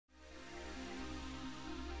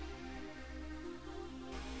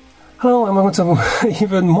Hello and welcome to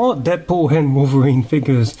even more Deadpool and Wolverine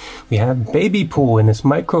figures. We have Baby Pool in this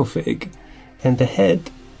microfig, and the head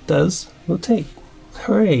does rotate.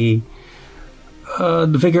 Hooray!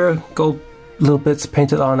 The figure, gold little bits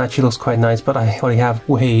painted on, actually looks quite nice, but I already have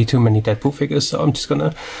way too many Deadpool figures, so I'm just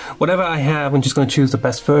gonna, whatever I have, I'm just gonna choose the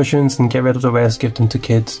best versions and get rid of the rest, give them to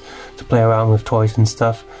kids to play around with toys and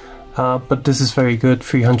stuff. But this is very good,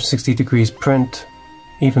 360 degrees print.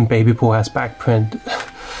 Even Baby Pool has back print.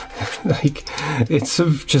 Like, it's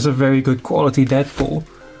just a very good quality Deadpool.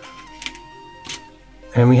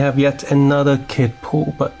 And we have yet another Kid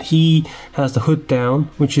Pool, but he has the hood down,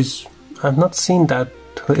 which is, I've not seen that.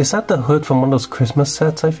 Is that the hood from one of those Christmas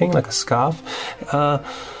sets, I think, like a scarf?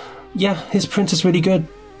 Yeah, his print is really good,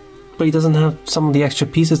 but he doesn't have some of the extra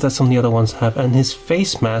pieces that some of the other ones have, and his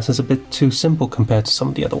face mask is a bit too simple compared to some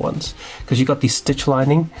of the other ones, because you got the stitch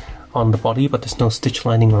lining on the body, but there's no stitch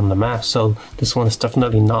lining on the mask, so this one is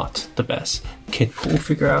definitely not the best Kid Pool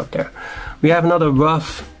figure out there. We have another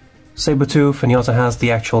rough Sabretooth, and he also has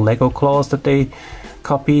the actual Lego claws that they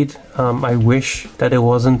copied. I wish that it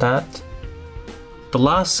wasn't that. The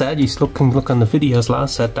last set, you can look on the videos,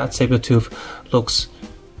 last set, that Sabretooth looks...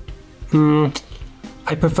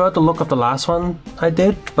 I prefer the look of the last one I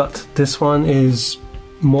did, but this one is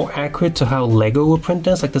more accurate to how Lego will print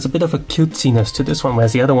this. Like, there's a bit of a cutesiness to this one,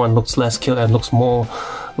 whereas the other one looks less cute and looks more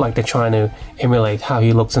like they're trying to emulate how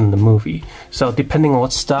he looks in the movie. So depending on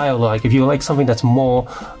what style, like if you like something that's more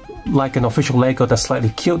like an official Lego that's slightly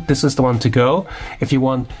cute, this is the one to go. If you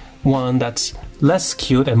want one that's less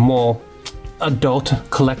cute and more adult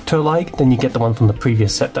collector like, then you get the one from the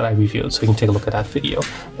previous set that I reviewed, so you can take a look at that video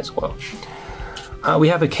as well. We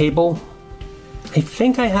have a cable. I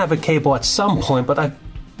think I have a cable at some point, but I've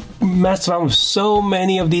messed around with so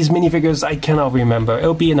many of these minifigures I cannot remember.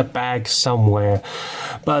 It'll be in a bag somewhere,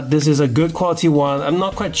 but this is a good quality one. I'm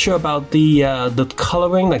not quite sure about the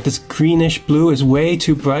coloring, like this greenish blue is way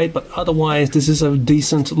too bright, but otherwise this is a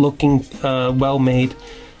decent looking well-made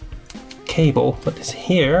cable. But it's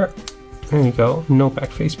here, there you go, no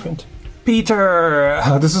back face print. Peter!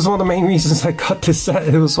 This is one of the main reasons I got this set,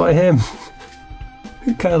 it was for him.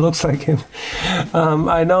 It kind of looks like him.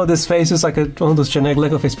 I know this face is like one of those generic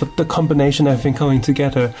Lego face, but the combination of everything coming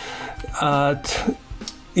together,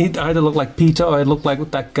 it either looked like Peter or it looked like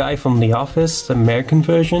that guy from The Office, the American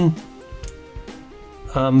version.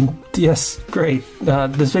 Yes, great.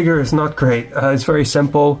 This figure is not great. It's very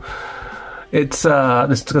simple. It's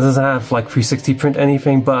this doesn't have like 360 print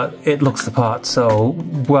anything, but it looks the part, so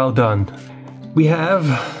well done. We have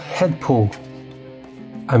head pool.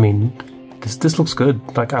 I mean, this looks good.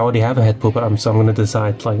 Like, I already have a head pool, but so I'm gonna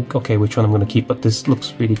decide like, okay, which one I'm gonna keep. But this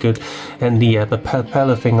looks really good, and the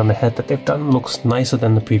propeller thing on the head that they've done looks nicer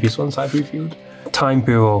than the previous ones I've reviewed. Time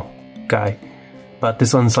Bureau guy, but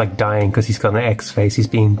this one's like dying because he's got an X face. He's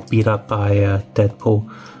being beat up by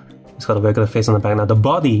Deadpool. He's got a regular face on the back. Now the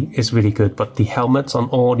body is really good, but the helmets on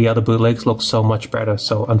all the other bootlegs look so much better.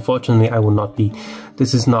 So unfortunately, I will not be.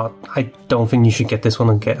 This is not. I don't think you should get this one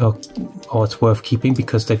and get. Oh, it's worth keeping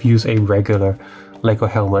because they've used a regular Lego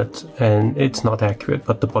helmet and it's not accurate.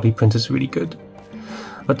 But the body print is really good.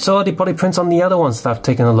 But so are the body prints on the other ones that I've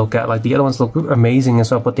taken a look at. Like, the other ones look amazing as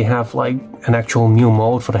well, but they have like an actual new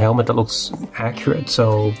mold for the helmet that looks accurate.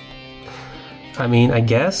 So, I mean, I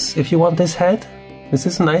guess if you want this head. This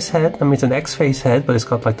is a nice head. I mean, it's an X-face head, but it's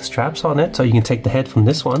got like the straps on it, so you can take the head from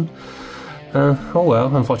this one. Oh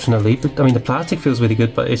well, unfortunately. But, I mean, the plastic feels really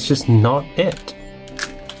good, but it's just not it.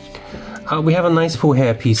 We have a nice pool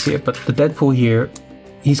hair piece here, but the Deadpool here,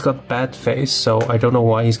 he's got bad face, so I don't know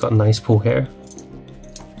why he's got nice pool hair.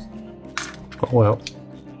 Oh well.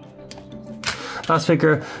 Last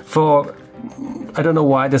figure for... I don't know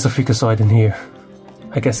why there's a Freakazoid in here.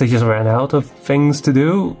 I guess they just ran out of things to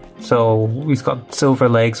do, so he's got silver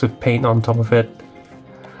legs with paint on top of it.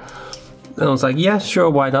 And I was like, yeah, sure,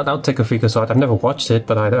 why not? I'll take a Freakazoid. I've never watched it,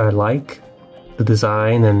 but I like the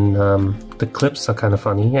design, and the clips are kind of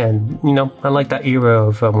funny, and, you know, I like that era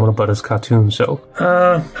of Warner Brothers cartoons, so.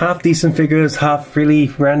 Half decent figures, half really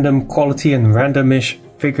random quality and randomish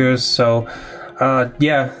figures, so...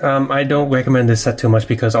 I don't recommend this set too much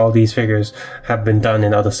because all these figures have been done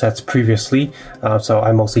in other sets previously, so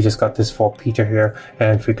I mostly just got this for Peter here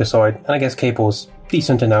and Freakazoid, and I guess Cable's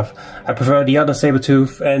decent enough. I prefer the other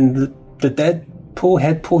Sabretooth, and the Deadpool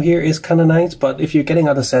head pool here is kind of nice, but if you're getting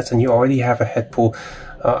other sets and you already have a head pool,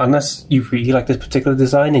 unless you really like this particular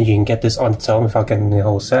design and you can get this on its own without getting the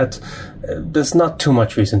whole set, there's not too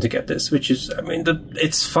much reason to get this, which is, I mean,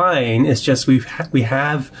 it's fine, it's just we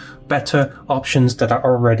have better options that are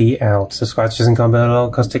already out. Subscribe, just comment below,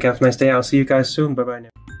 because take care, have a nice day. I'll see you guys soon. Bye bye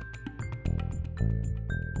now.